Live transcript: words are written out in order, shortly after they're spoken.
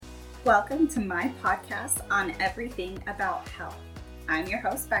Welcome to my podcast on everything about health. I'm your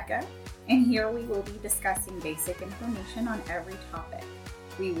host, Becca, and here we will be discussing basic information on every topic.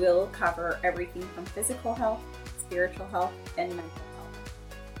 We will cover everything from physical health, spiritual health, and mental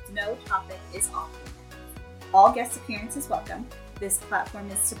health. No topic is off limits. All guest appearances welcome. This platform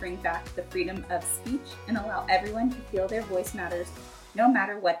is to bring back the freedom of speech and allow everyone to feel their voice matters, no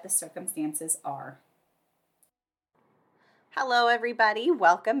matter what the circumstances are. Hello, everybody.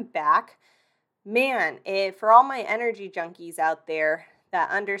 Welcome back. Man, for all my energy junkies out there that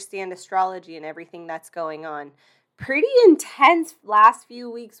understand astrology and everything that's going on, pretty intense last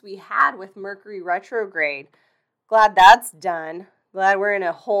few weeks we had with Mercury retrograde. Glad that's done. Glad we're in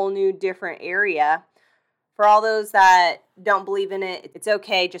a whole new different area. For all those that don't believe in it, it's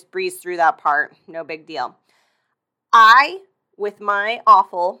okay. Just breeze through that part. No big deal. I, with my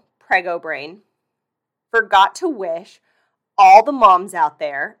awful prego brain, forgot to wish all the moms out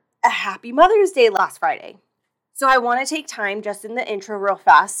there a happy Mother's Day last Friday. So I want to take time just in the intro real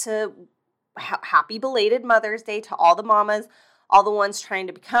fast to happy belated Mother's Day to all the mamas, all the ones trying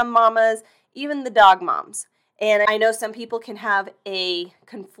to become mamas, even the dog moms. And I know some people can have a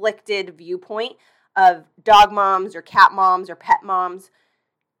conflicted viewpoint of dog moms or cat moms or pet moms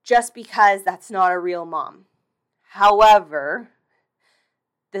just because that's not a real mom. However,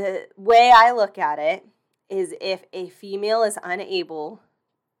 the way I look at it is if a female is unable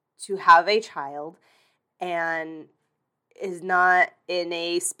to have a child and is not in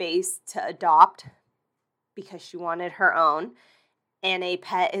a space to adopt because she wanted her own, and a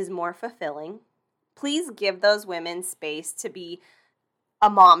pet is more fulfilling, please give those women space to be a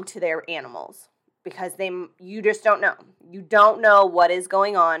mom to their animals, because you just don't know. You don't know what is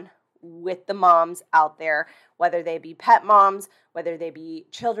going on with the moms out there, whether they be pet moms, whether they be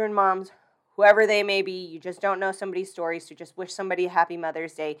children moms, whoever they may be. You just don't know somebody's story, so just wish somebody a happy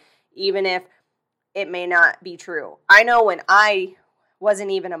Mother's Day, even if it may not be true. I know when I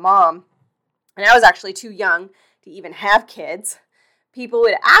wasn't even a mom, and I was actually too young to even have kids, people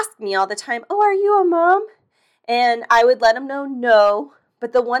would ask me all the time, "Oh, are you a mom?" And I would let them know no.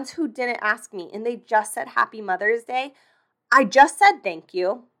 But the ones who didn't ask me and they just said Happy Mother's Day, I just said thank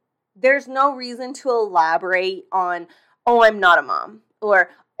you. There's no reason to elaborate on, "Oh, I'm not a mom,"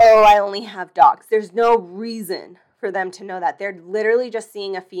 or "Oh, I only have dogs." There's no reason for them to know that. They're literally just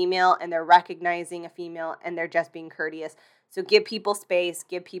seeing a female and they're recognizing a female and they're just being courteous. So give people space,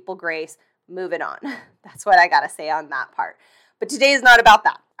 give people grace, move it on. That's what I got to say on that part. But today is not about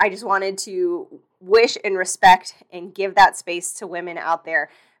that. I just wanted to wish and respect and give that space to women out there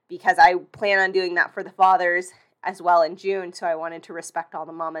because I plan on doing that for the fathers as well in June. So I wanted to respect all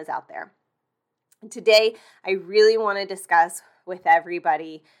the mamas out there. And today, I really want to discuss with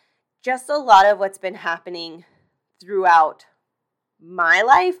everybody just a lot of what's been happening throughout my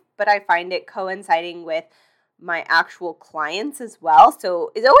life, but I find it coinciding with my actual clients as well.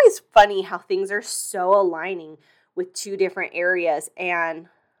 So it's always funny how things are so aligning with two different areas. And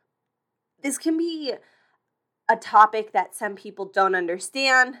this can be a topic that some people don't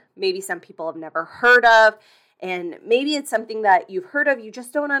understand, maybe some people have never heard of, and maybe it's something that you've heard of, you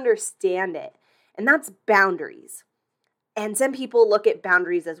just don't understand it. And that's boundaries. And some people look at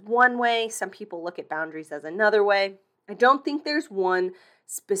boundaries as one way. Some people look at boundaries as another way. I don't think there's one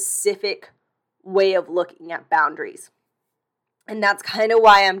specific way of looking at boundaries. And that's kind of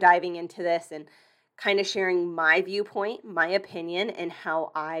why I'm diving into this and kind of sharing my viewpoint, my opinion, and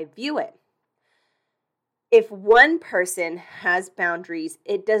how I view it. If one person has boundaries,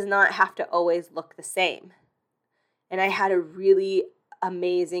 it does not have to always look the same. And I had a really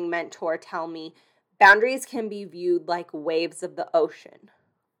amazing mentor tell me, boundaries can be viewed like waves of the ocean,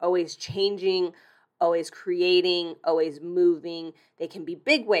 always changing, always creating, always moving. They can be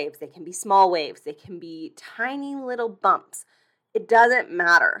big waves, they can be small waves, they can be tiny little bumps. It doesn't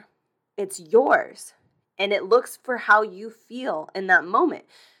matter. It's yours. And it looks for how you feel in that moment.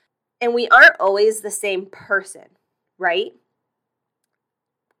 And we aren't always the same person, right?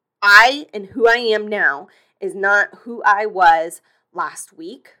 I and who I am now is not who I was last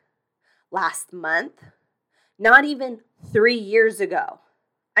week, last month, not even 3 years ago.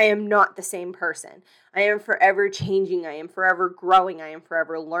 I am not the same person. I am forever changing. I am forever growing. I am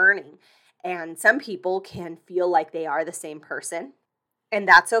forever learning. And some people can feel like they are the same person, and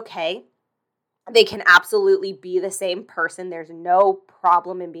that's okay. They can absolutely be the same person. There's no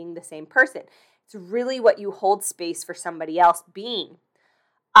problem in being the same person. It's really what you hold space for somebody else being.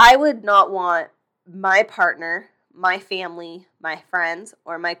 I would not want my partner, my family, my friends,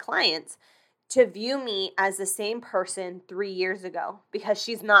 or my clients to view me as the same person 3 years ago, because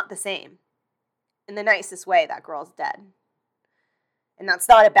she's not the same. In the nicest way, that girl's dead. And that's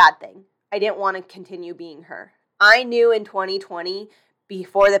not a bad thing. I didn't want to continue being her. I knew in 2020,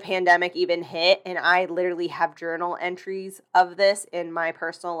 before the pandemic even hit, and I literally have journal entries of this in my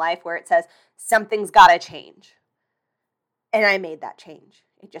personal life where it says, something's got to change. And I made that change.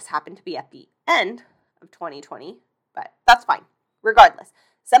 It just happened to be at the end of 2020, but that's fine. Regardless,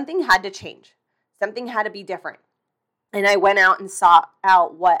 something had to change. Something had to be different. And I went out and sought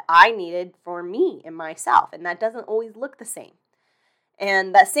out what I needed for me and myself. And that doesn't always look the same.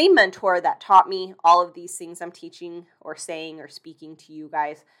 And that same mentor that taught me all of these things I'm teaching or saying or speaking to you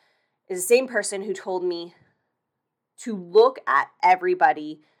guys is the same person who told me to look at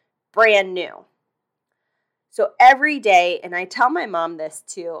everybody brand new. So every day, and I tell my mom this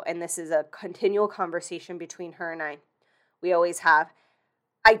too, and this is a continual conversation between her and I, we always have,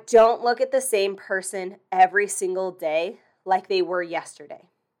 I don't look at the same person every single day like they were yesterday.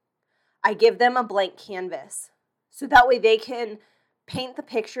 I give them a blank canvas so that way they can paint the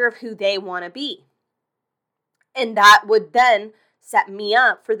picture of who they want to be. And that would then set me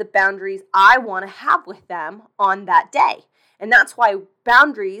up for the boundaries I want to have with them on that day. And that's why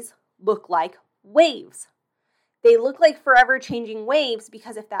boundaries look like waves. They look like forever changing waves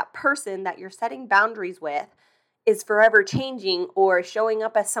because if that person that you're setting boundaries with is forever changing or showing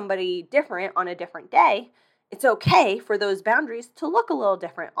up as somebody different on a different day, it's okay for those boundaries to look a little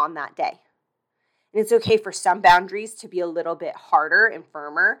different on that day. And it's okay for some boundaries to be a little bit harder and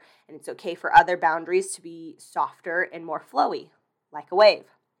firmer, and it's okay for other boundaries to be softer and more flowy, like a wave.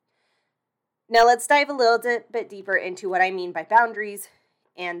 Now let's dive a little bit deeper into what I mean by boundaries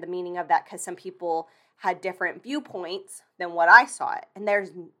and the meaning of that, because some people had different viewpoints than what I saw it. And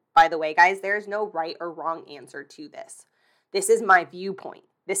there's, by the way, guys, there's no right or wrong answer to this. This is my viewpoint.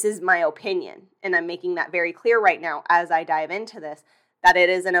 This is my opinion. And I'm making that very clear right now as I dive into this, that it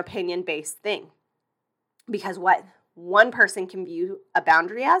is an opinion-based thing. Because what one person can view a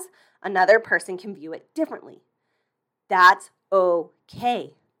boundary as, another person can view it differently. That's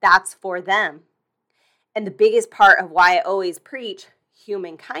okay. That's for them. And the biggest part of why I always preach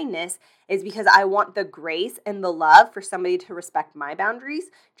human kindness is because I want the grace and the love for somebody to respect my boundaries,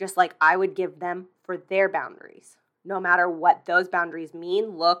 just like I would give them for their boundaries, no matter what those boundaries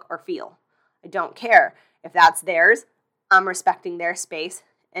mean, look, or feel. I don't care. If that's theirs, I'm respecting their space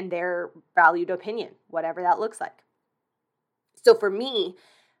and their valued opinion, whatever that looks like. So for me,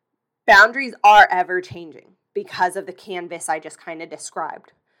 boundaries are ever changing because of the canvas I just kind of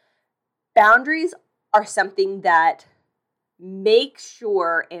described. Boundaries are something that makes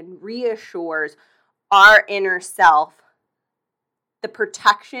sure and reassures our inner self the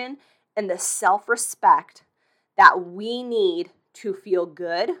protection and the self-respect that we need to feel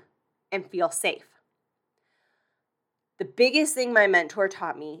good and feel safe. The biggest thing my mentor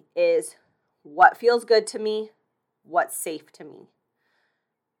taught me is what feels good to me, what's safe to me.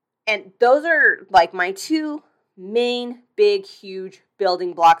 And those are like my two main, big, huge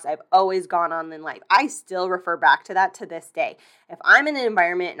building blocks I've always gone on in life. I still refer back to that to this day. If I'm in an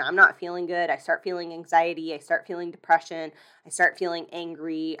environment and I'm not feeling good, I start feeling anxiety, I start feeling depression, I start feeling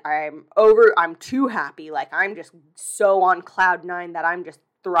angry, I'm too happy, like I'm just so on cloud nine that I'm just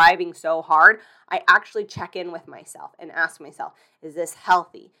thriving so hard, I actually check in with myself and ask myself, is this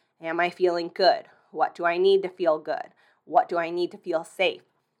healthy? Am I feeling good? What do I need to feel good? What do I need to feel safe?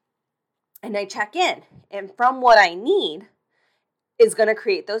 And I check in. And from what I need is going to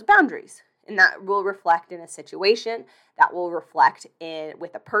create those boundaries. And that will reflect in a situation, that will reflect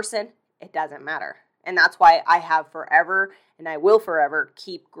with a person. It doesn't matter. And that's why I have forever and I will forever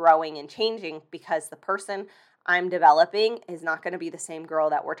keep growing and changing, because the person I'm developing is not going to be the same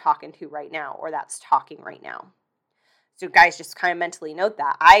girl that we're talking to right now or that's talking right now. So guys, just kind of mentally note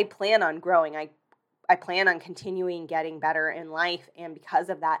that. I plan on growing. I plan on continuing getting better in life. And because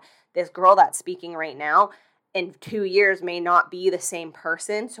of that, this girl that's speaking right now in 2 years may not be the same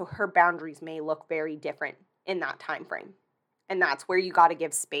person. So her boundaries may look very different in that time frame. And that's where you got to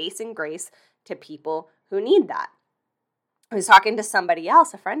give space and grace to people who need that. I was talking to somebody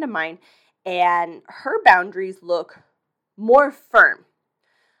else, a friend of mine, and her boundaries look more firm.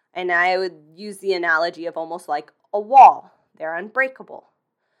 And I would use the analogy of almost like a wall. They're unbreakable.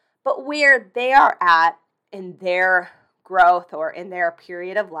 But where they are at in their growth or in their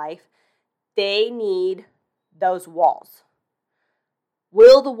period of life, they need those walls.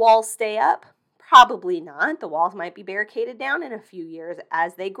 Will the walls stay up? Probably not. The walls might be barricaded down in a few years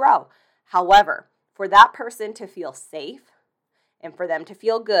as they grow. However, for that person to feel safe and for them to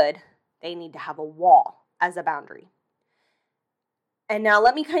feel good, they need to have a wall as a boundary. And now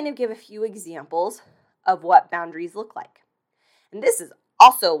let me kind of give a few examples of what boundaries look like. And this is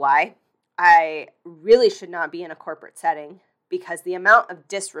also why I really should not be in a corporate setting because the amount of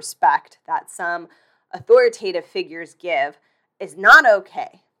disrespect that some authoritative figures give is not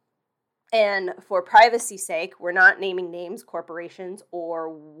okay. And for privacy's sake, we're not naming names, corporations, or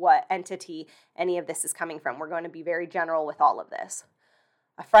what entity any of this is coming from. We're going to be very general with all of this.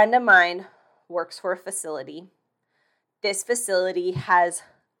 A friend of mine works for a facility. This facility has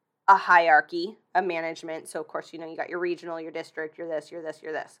a hierarchy, a management. So, of course, you got your regional, your district, you're this, you're this,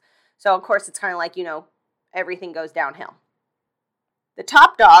 you're this. So, of course, it's kind of like, everything goes downhill. The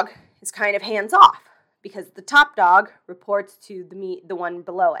top dog is kind of hands off because the top dog reports to the one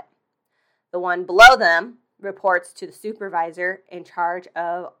below it. The one below them reports to the supervisor in charge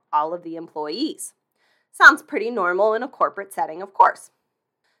of all of the employees. Sounds pretty normal in a corporate setting, of course.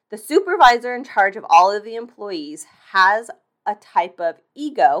 The supervisor in charge of all of the employees has a type of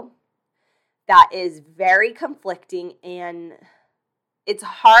ego that is very conflicting, and it's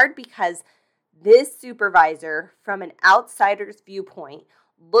hard because this supervisor, from an outsider's viewpoint,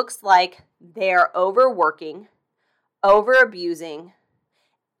 looks like they're overworking, over-abusing,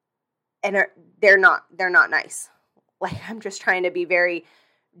 and they're not nice. Like, I'm just trying to be very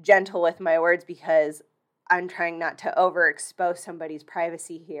gentle with my words because I'm trying not to overexpose somebody's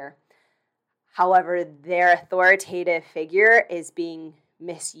privacy here. However, their authoritative figure is being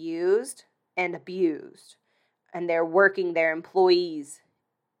misused and abused, and they're working their employees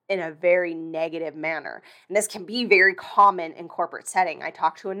in a very negative manner. And this can be very common in corporate setting. I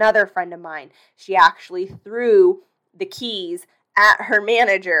talked to another friend of mine. She actually threw the keys at her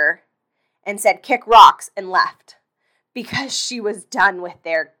manager and said, "Kick rocks," and left because she was done with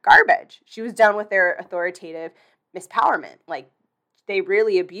their garbage. She was done with their authoritative mispowerment. Like, they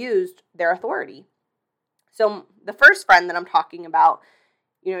really abused their authority. So the first friend that I'm talking about,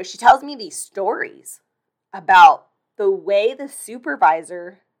 she tells me these stories about the way the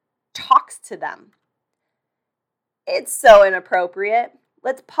supervisor talks to them. It's so inappropriate.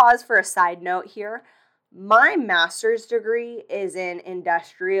 Let's pause for a side note here. My master's degree is in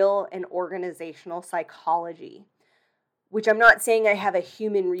industrial and organizational psychology, which I'm not saying I have a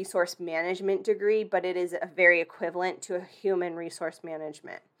human resource management degree, but it is very equivalent to a human resource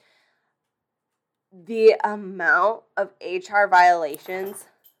management. The amount of HR violations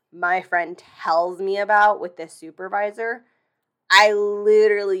my friend tells me about with this supervisor, I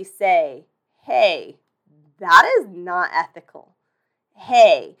literally say, "Hey, that is not ethical.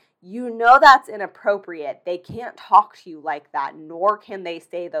 Hey, that's inappropriate. They can't talk to you like that, nor can they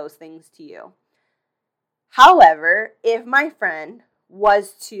say those things to you." However, if my friend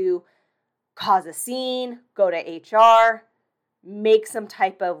was to cause a scene, go to HR, make some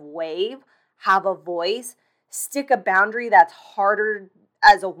type of wave, have a voice, stick a boundary that's harder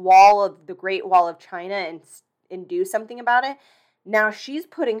as a wall of the Great Wall of China and do something about it, now she's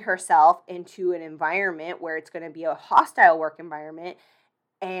putting herself into an environment where it's going to be a hostile work environment,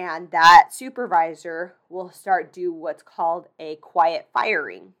 and that supervisor will start do what's called a quiet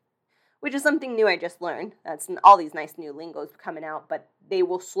firing, which is something new I just learned. That's all these nice new lingos coming out, but they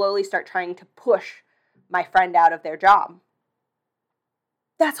will slowly start trying to push my friend out of their job.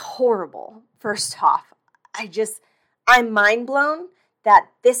 That's horrible, first off. I'm mind blown that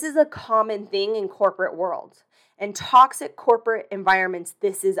this is a common thing in corporate worlds. In toxic corporate environments,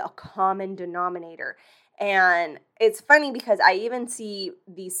 this is a common denominator. And it's funny because I even see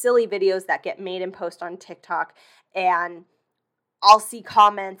these silly videos that get made and post on TikTok, and I'll see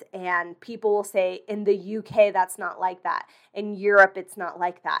comments and people will say, "In the UK, that's not like that. In Europe, it's not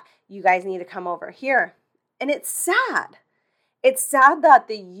like that. You guys need to come over here." And it's sad. It's sad that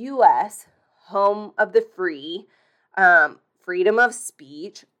the US, home of the free, freedom of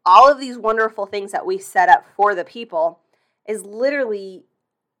speech, all of these wonderful things that we set up for the people, is literally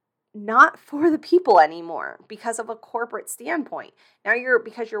not for the people anymore because of a corporate standpoint. Now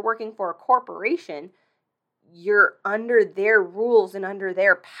because you're working for a corporation, you're under their rules and under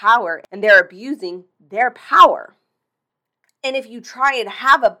their power, and they're abusing their power. And if you try and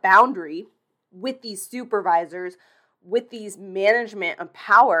have a boundary with these supervisors, with these management of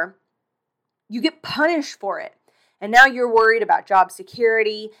power, you get punished for it. And now you're worried about job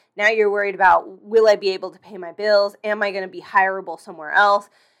security. Now you're worried about, will I be able to pay my bills? Am I going to be hireable somewhere else?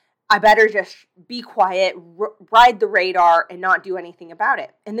 I better just be quiet, ride the radar, and not do anything about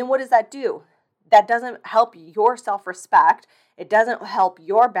it. And then what does that do? That doesn't help your self-respect. It doesn't help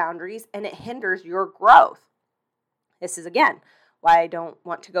your boundaries, and it hinders your growth. This is, again, why I don't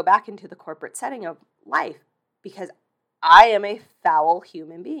want to go back into the corporate setting of life, because I am a foul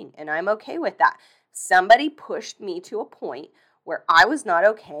human being, and I'm okay with that. Somebody pushed me to a point where I was not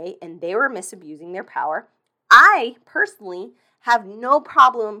okay, and they were misabusing their power. I personally have no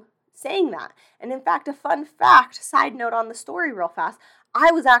problem saying that. And in fact, a fun fact, side note on the story real fast,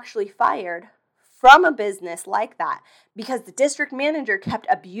 I was actually fired from a business like that because the district manager kept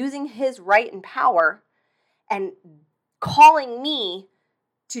abusing his right and power and calling me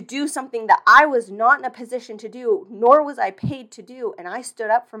to do something that I was not in a position to do, nor was I paid to do, and I stood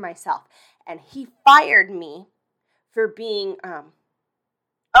up for myself. And he fired me for being,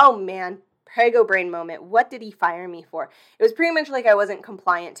 oh man, Prego brain moment. What did he fire me for? It was pretty much like I wasn't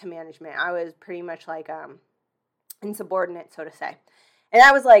compliant to management. I was pretty much like insubordinate, so to say. And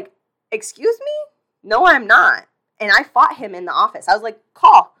I was like, excuse me? No, I'm not. And I fought him in the office. I was like,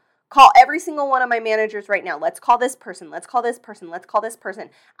 call every single one of my managers right now. Let's call this person. Let's call this person. Let's call this person.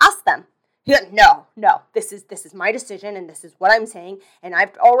 Ask them. He said, no, this is my decision and this is what I'm saying. And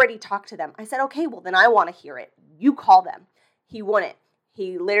I've already talked to them. I said, okay, well then I want to hear it. You call them. He wouldn't.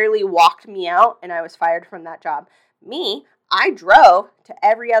 He literally walked me out and I was fired from that job. Me, I drove to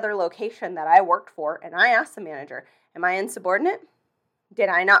every other location that I worked for and I asked the manager, am I insubordinate? Did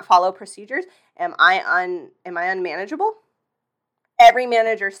I not follow procedures? Am I unmanageable? Every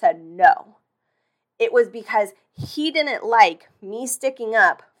manager said no. It was because he didn't like me sticking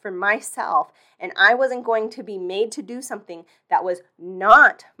up for myself and I wasn't going to be made to do something that was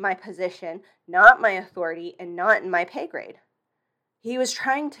not my position, not my authority, and not in my pay grade. He was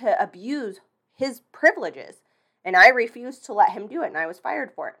trying to abuse his privileges and I refused to let him do it and I was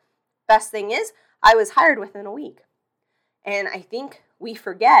fired for it. Best thing is, I was hired within a week. And I think we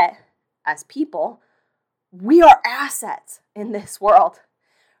forget, as people, we are assets in this world.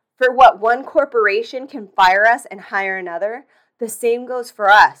 For what one corporation can fire us and hire another, the same goes for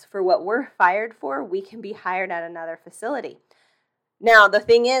us. For what we're fired for, we can be hired at another facility. Now, the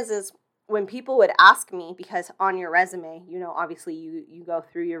thing is when people would ask me, because on your resume, obviously you go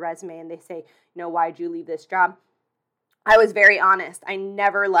through your resume and they say, why'd you leave this job? I was very honest. I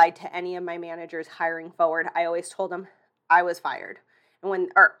never lied to any of my managers hiring forward. I always told them I was fired.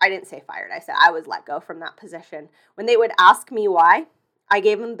 I didn't say fired. I said I was let go from that position. When they would ask me why, I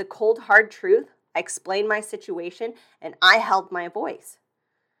gave them the cold, hard truth. I explained my situation, and I held my voice.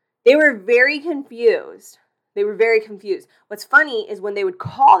 They were very confused. What's funny is when they would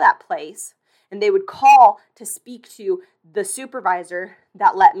call that place, and they would call to speak to the supervisor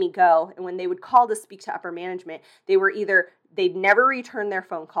that let me go, and when they would call to speak to upper management, they'd never return their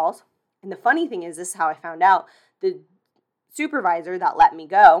phone calls. And the funny thing is, this is how I found out, the supervisor that let me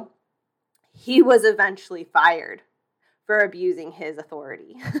go, he was eventually fired for abusing his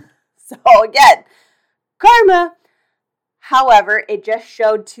authority. So again, karma. However, it just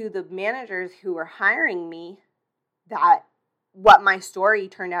showed to the managers who were hiring me that what my story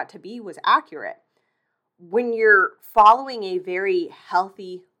turned out to be was accurate. When you're following a very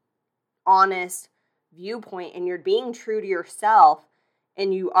healthy, honest viewpoint and you're being true to yourself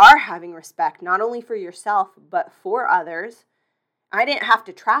and you are having respect, not only for yourself, but for others, I didn't have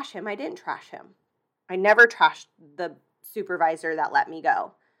to trash him. I didn't trash him. I never trashed the supervisor that let me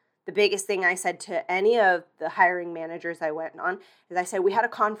go. The biggest thing I said to any of the hiring managers I went on is I said, we had a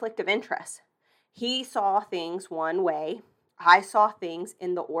conflict of interest. He saw things one way. I saw things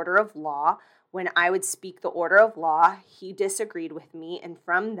in the order of law. When I would speak the order of law, he disagreed with me. And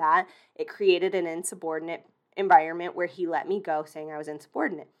from that, it created an insubordinate environment where he let me go saying I was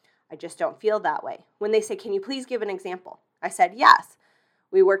insubordinate. I just don't feel that way. When they say, can you please give an example? I said, yes.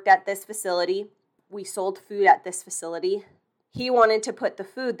 We worked at this facility. We sold food at this facility. He wanted to put the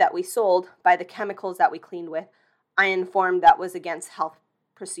food that we sold by the chemicals that we cleaned with. I informed that was against health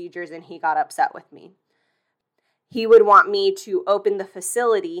procedures and he got upset with me. He would want me to open the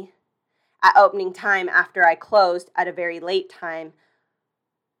facility at opening time after I closed at a very late time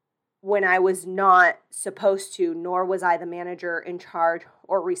when I was not supposed to, nor was I the manager in charge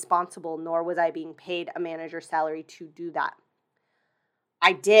or responsible, nor was I being paid a manager's salary to do that.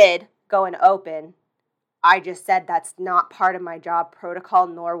 I did go and open. I just said that's not part of my job protocol,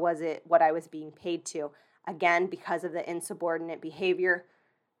 nor was it what I was being paid to. Again, because of the insubordinate behavior,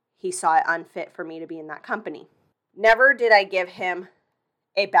 he saw it unfit for me to be in that company. Never did I give him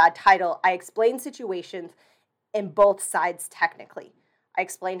a bad title. I explained situations in both sides technically. I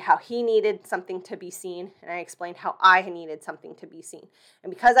explained how he needed something to be seen, and I explained how I needed something to be seen.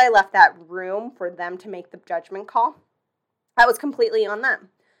 And because I left that room for them to make the judgment call, that was completely on them.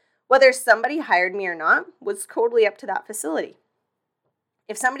 Whether somebody hired me or not was totally up to that facility.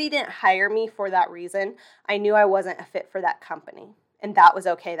 If somebody didn't hire me for that reason, I knew I wasn't a fit for that company. And that was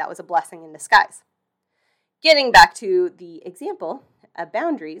okay. That was a blessing in disguise. Getting back to the example of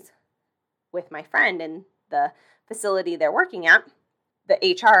boundaries with my friend and the facility they're working at, the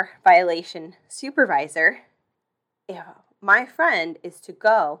HR violation supervisor, if my friend is to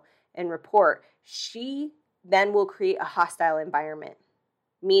go and report, she then will create a hostile environment,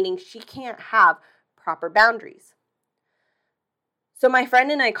 meaning she can't have proper boundaries. So my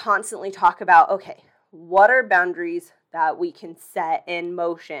friend and I constantly talk about, okay, what are boundaries that we can set in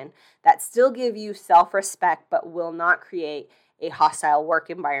motion that still give you self-respect but will not create a hostile work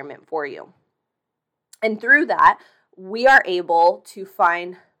environment for you? And through that, we are able to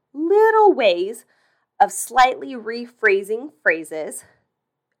find little ways of slightly rephrasing phrases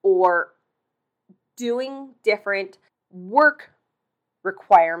or doing different work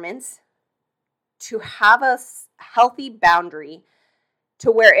requirements to have a healthy boundary to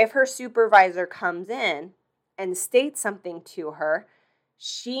where if her supervisor comes in and states something to her,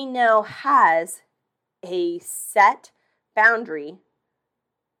 she now has a set boundary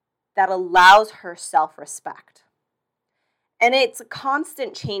that allows her self-respect. And it's a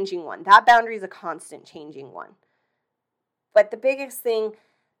constant changing one. That boundary is a constant changing one. But the biggest thing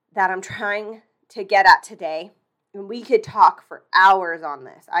that I'm trying to get at today, and we could talk for hours on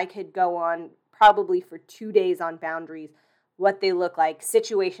this. I could go on probably for 2 days on boundaries, what they look like,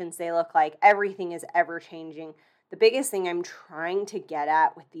 situations they look like. Everything is ever changing. The biggest thing I'm trying to get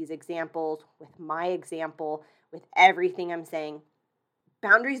at with these examples, with my example, with everything I'm saying,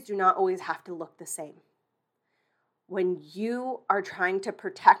 boundaries do not always have to look the same. When you are trying to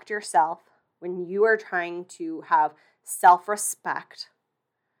protect yourself, when you are trying to have self-respect,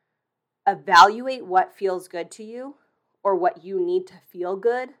 evaluate what feels good to you or what you need to feel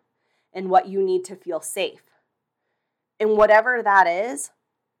good and what you need to feel safe. And whatever that is,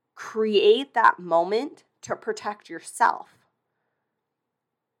 create that moment to protect yourself.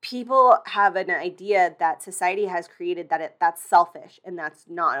 People have an idea that society has created that that's selfish and that's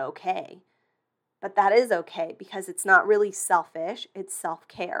not okay. But that is okay because it's not really selfish, it's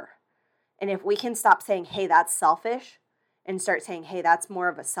self-care. And if we can stop saying, hey, that's selfish, and start saying, hey, that's more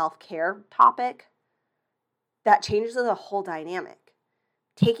of a self-care topic, that changes the whole dynamic.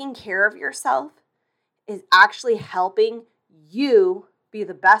 Taking care of yourself is actually helping you be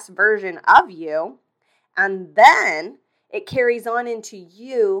the best version of you, and then it carries on into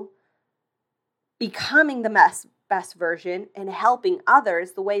you becoming the best version and helping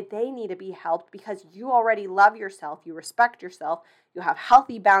others the way they need to be helped because you already love yourself, you respect yourself, you have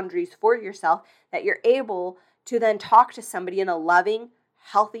healthy boundaries for yourself that you're able to then talk to somebody in a loving,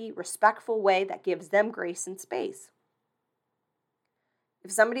 healthy, respectful way that gives them grace and space.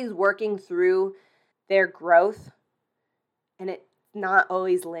 If somebody's working through their growth and it's not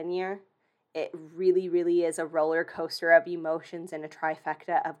always linear, it really, really is a roller coaster of emotions and a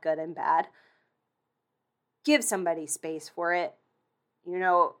trifecta of good and bad. Give somebody space for it. You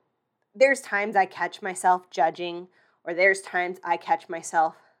know, there's times I catch myself judging, or there's times I catch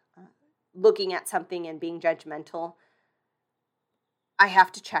myself looking at something and being judgmental. I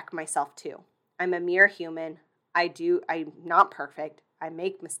have to check myself too. I'm a mere human. I'm not perfect. I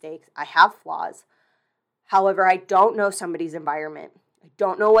make mistakes. I have flaws. However, I don't know somebody's environment. I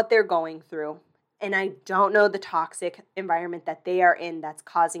don't know what they're going through. And I don't know the toxic environment that they are in that's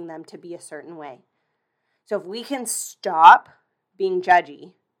causing them to be a certain way. So if we can stop being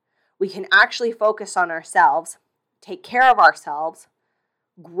judgy, we can actually focus on ourselves, take care of ourselves,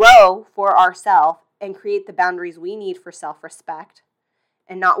 grow for ourselves, and create the boundaries we need for self-respect,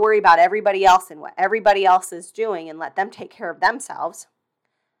 and not worry about everybody else and what everybody else is doing and let them take care of themselves,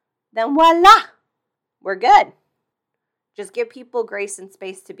 then voila, we're good. Just give people grace and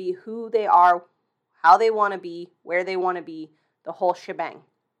space to be who they are, how they want to be, where they want to be, the whole shebang.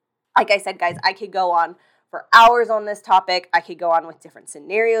 Like I said, guys, I could go on for hours on this topic. I could go on with different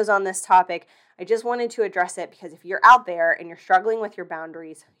scenarios on this topic. I just wanted to address it because if you're out there and you're struggling with your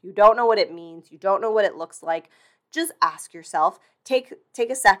boundaries, you don't know what it means, you don't know what it looks like, just ask yourself, take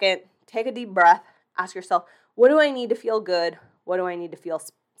a second, take a deep breath, ask yourself, what do I need to feel good? What do I need to feel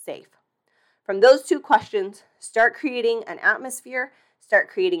safe? From those two questions, start creating an atmosphere, start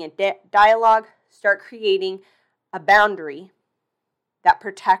creating a dialogue, start creating a boundary that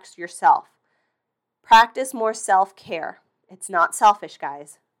protects yourself. Practice more self-care. It's not selfish,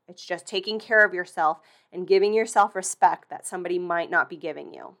 guys. It's just taking care of yourself and giving yourself respect that somebody might not be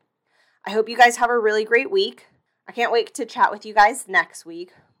giving you. I hope you guys have a really great week. I can't wait to chat with you guys next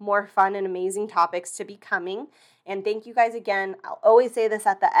week. More fun and amazing topics to be coming. And thank you guys again. I'll always say this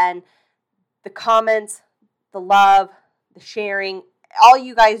at the end. The comments, the love, the sharing, all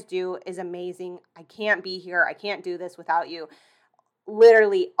you guys do is amazing. I can't be here. I can't do this without you.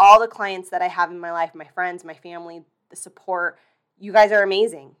 Literally, all the clients that I have in my life, my friends, my family, the support, you guys are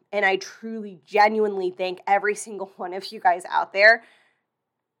amazing. And I truly, genuinely thank every single one of you guys out there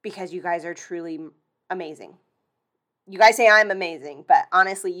because you guys are truly amazing. You guys say I'm amazing, but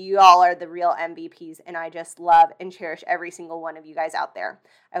honestly, you all are the real MVPs, and I just love and cherish every single one of you guys out there.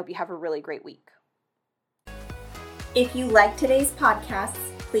 I hope you have a really great week. If you like today's podcast,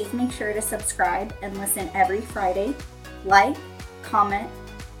 please make sure to subscribe and listen every Friday. Like, comment,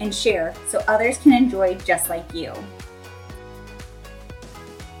 and share so others can enjoy just like you.